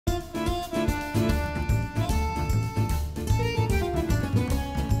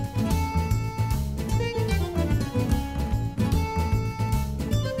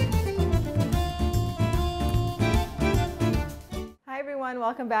everyone,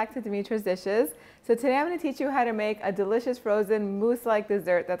 welcome back to Dimitra's Dishes. So today I'm going to teach you how to make a delicious frozen mousse-like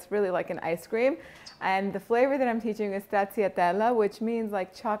dessert that's really like an ice cream. And the flavor that I'm teaching is Stracciatella, which means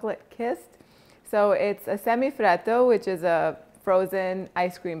like chocolate kissed. So it's a SemiFreddo, which is a frozen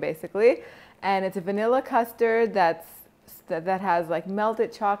ice cream basically. And it's a vanilla custard that has like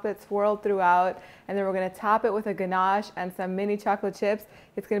melted chocolate swirled throughout. And then we're going to top it with a ganache and some mini chocolate chips.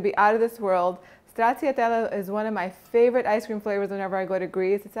 It's going to be out of this world. Stracciatella is one of my favorite ice cream flavors whenever I go to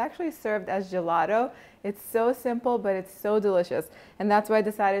Greece. It's actually served as gelato. It's so simple, but it's so delicious. And that's why I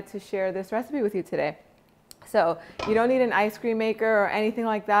decided to share this recipe with you today. So you don't need an ice cream maker or anything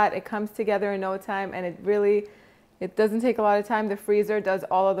like that. It comes together in no time, and it doesn't take a lot of time. The freezer does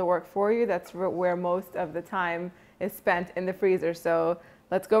all of the work for you. That's where most of the time is spent, in the freezer. So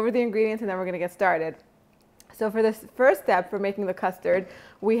let's go over the ingredients and then we're going to get started. So for this first step for making the custard,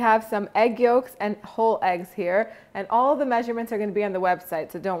 we have some egg yolks and whole eggs here, and all the measurements are going to be on the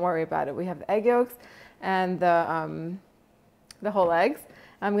website, so don't worry about it. We have the egg yolks and the whole eggs.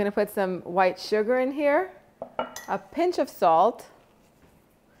 I'm going to put some white sugar in here, a pinch of salt,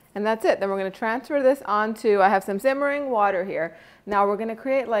 and that's it. Then we're going to transfer this onto, I have some simmering water here. Now we're going to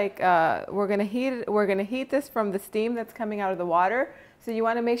create like, we're going to heat this from the steam that's coming out of the water. So you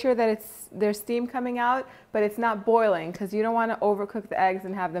want to make sure that there's steam coming out, but it's not boiling, because you don't want to overcook the eggs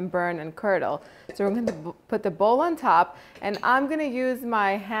and have them burn and curdle. So we're going to put the bowl on top, and I'm going to use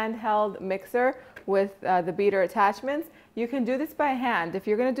my handheld mixer with the beater attachments. You can do this by hand. If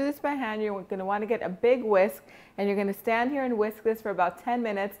you're going to do this by hand, you're going to want to get a big whisk, and you're going to stand here and whisk this for about 10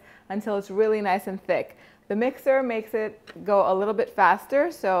 minutes until it's really nice and thick. The mixer makes it go a little bit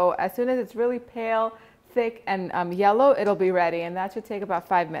faster, so as soon as it's really pale, thick, and yellow, it'll be ready, and that should take about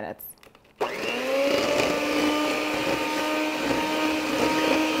 5 minutes.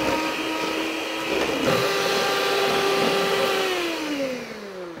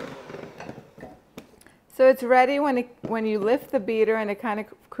 So it's ready when you lift the beater, and it kind of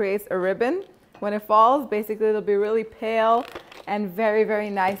creates a ribbon. When it falls, basically it'll be really pale and very, very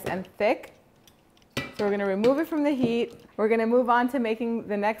nice and thick. So we're going to remove it from the heat. We're going to move on to making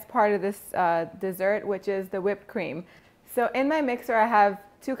the next part of this dessert, which is the whipped cream. So in my mixer, I have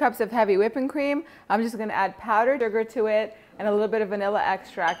 2 cups of heavy whipping cream. I'm just going to add powdered sugar to it and a little bit of vanilla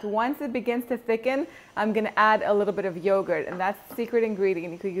extract. Once it begins to thicken, I'm going to add a little bit of yogurt, and that's the secret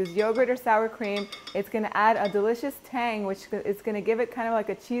ingredient. You could use yogurt or sour cream. It's going to add a delicious tang, which is going to give it kind of like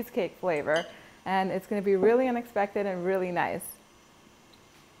a cheesecake flavor, and it's going to be really unexpected and really nice.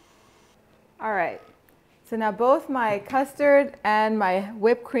 All right. So now both my custard and my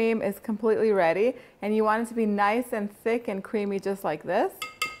whipped cream is completely ready, and you want it to be nice and thick and creamy just like this.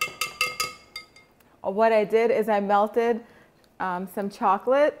 What I did is I melted some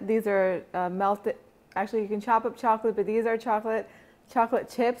chocolate. These are melted, actually you can chop up chocolate, but these are chocolate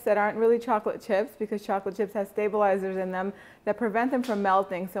chips that aren't really chocolate chips, because chocolate chips have stabilizers in them that prevent them from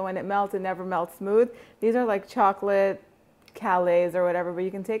melting, so when it melts, it never melts smooth. These are like chocolate Calais or whatever, but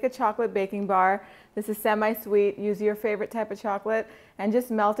you can take a chocolate baking bar. This is semi-sweet. Use your favorite type of chocolate and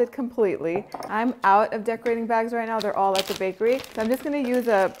just melt it completely. I'm out of decorating bags right now. They're all at the bakery. So I'm just going to use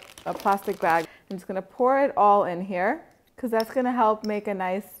a plastic bag. I'm just going to pour it all in here, because that's going to help make a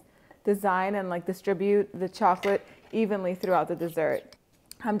nice design and like distribute the chocolate evenly throughout the dessert.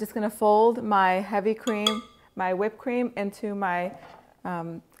 I'm just going to fold my heavy cream, my whipped cream, into my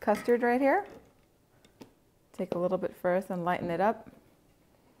custard right here. Take a little bit first and lighten it up.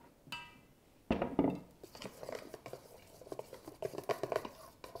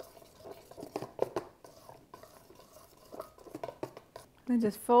 And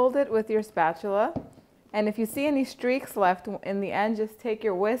just fold it with your spatula. And if you see any streaks left in the end, just take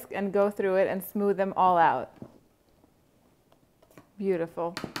your whisk and go through it and smooth them all out.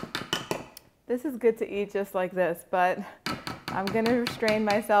 Beautiful. This is good to eat just like this, but I'm going to restrain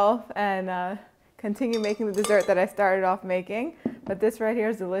myself and continue making the dessert that I started off making. But this right here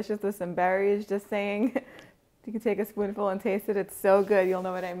is delicious with some berries, just saying. You can take a spoonful and taste it. It's so good. You'll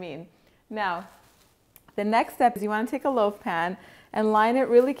know what I mean. Now, the next step is you want to take a loaf pan and line it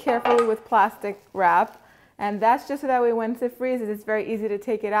really carefully with plastic wrap. And that's just so that way once it freezes, it's very easy to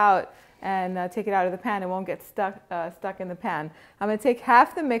take it out and take it out of the pan. It won't get stuck in the pan. I'm going to take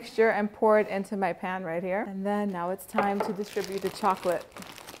half the mixture and pour it into my pan right here. And then now it's time to distribute the chocolate.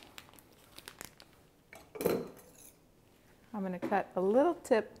 I'm going to cut a little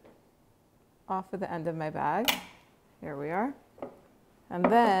tip off of the end of my bag. Here we are. And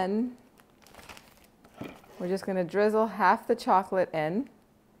then we're just going to drizzle half the chocolate in.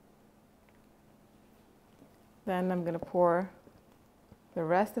 Then I'm going to pour the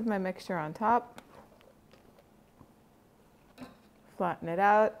rest of my mixture on top. flatten it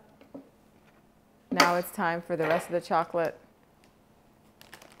out. Now it's time for the rest of the chocolate.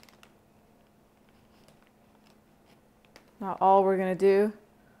 Now all we're going to do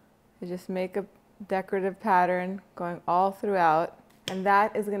is just make a decorative pattern going all throughout, and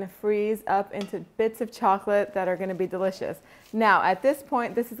that is going to freeze up into bits of chocolate that are going to be delicious. Now at this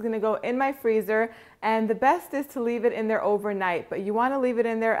point, this is going to go in my freezer, and the best is to leave it in there overnight, but you want to leave it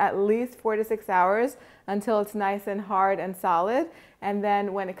in there at least 4 to 6 hours until it's nice and hard and solid. And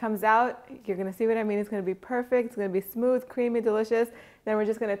then when it comes out, you're going to see what I mean. It's going to be perfect. It's going to be smooth, creamy, delicious. Then we're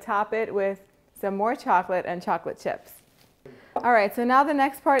just going to top it with some more chocolate and chocolate chips. All right, so now the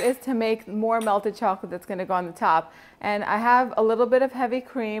next part is to make more melted chocolate that's going to go on the top. And I have a little bit of heavy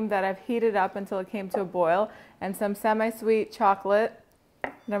cream that I've heated up until it came to a boil, and some semi-sweet chocolate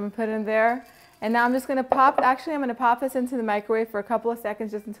that I'm going to put in there. And now I'm just going to pop this into the microwave for a couple of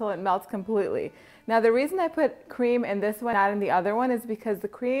seconds just until it melts completely. Now the reason I put cream in this one, not in the other one, is because the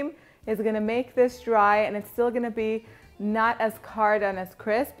cream is going to make this dry, and it's still going to be not as hard and as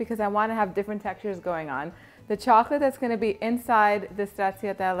crisp, because I want to have different textures going on. The chocolate that's going to be inside the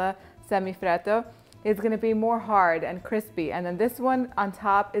Stracciatella SemiFreddo is going to be more hard and crispy, and then this one on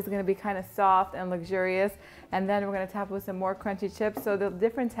top is going to be kind of soft and luxurious, and then we're going to top it with some more crunchy chips. So the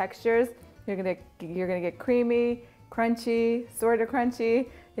different textures, you're going to get creamy, crunchy, sort of crunchy.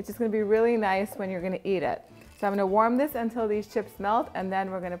 It's just going to be really nice when you're going to eat it. So I'm going to warm this until these chips melt, and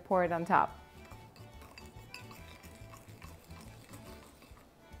then we're going to pour it on top.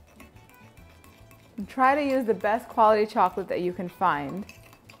 And try to use the best quality chocolate that you can find.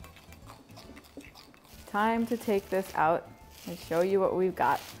 Time to take this out and show you what we've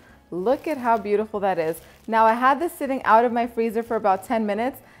got. Look at how beautiful that is. Now I had this sitting out of my freezer for about 10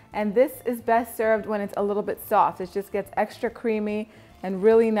 minutes, and this is best served when it's a little bit soft. It just gets extra creamy and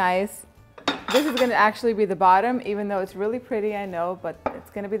really nice. This is going to actually be the bottom, even though it's really pretty, I know, but it's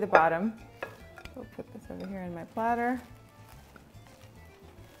going to be the bottom. We'll put this over here in my platter.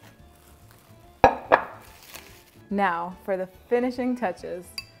 Now, for the finishing touches,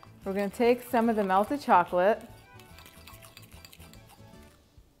 we're going to take some of the melted chocolate,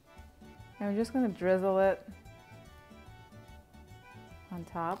 and we're just going to drizzle it on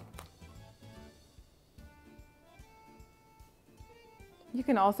top. You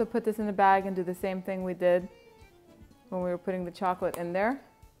can also put this in a bag and do the same thing we did when we were putting the chocolate in there.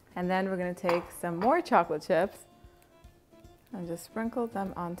 And then we're going to take some more chocolate chips and just sprinkle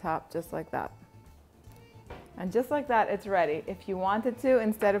them on top just like that. And just like that, it's ready. If you wanted to,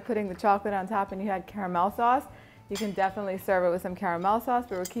 instead of putting the chocolate on top and you had caramel sauce, you can definitely serve it with some caramel sauce,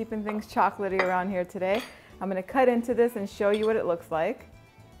 but we're keeping things chocolatey around here today. I'm going to cut into this and show you what it looks like.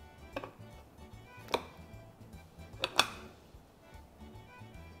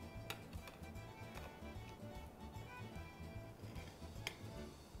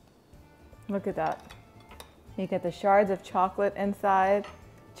 Look at that. You get the shards of chocolate inside,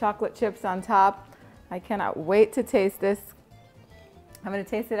 chocolate chips on top. I cannot wait to taste this. I'm going to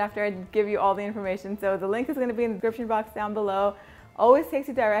taste it after I give you all the information. So the link is going to be in the description box down below. Always takes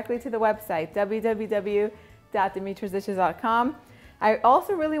you directly to the website, www.dimitrasdishes.com. I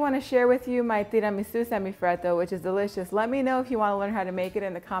also really want to share with you my tiramisu SemiFreddo, which is delicious. Let me know if you want to learn how to make it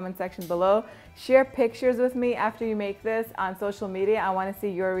in the comment section below. Share pictures with me after you make this on social media. I want to see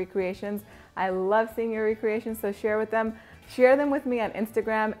your recreations. I love seeing your recreations, so share with them. Share them with me on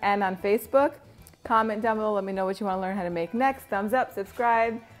Instagram and on Facebook. Comment down below, let me know what you want to learn how to make next. Thumbs up,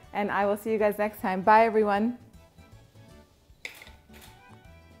 subscribe, and I will see you guys next time. Bye, everyone.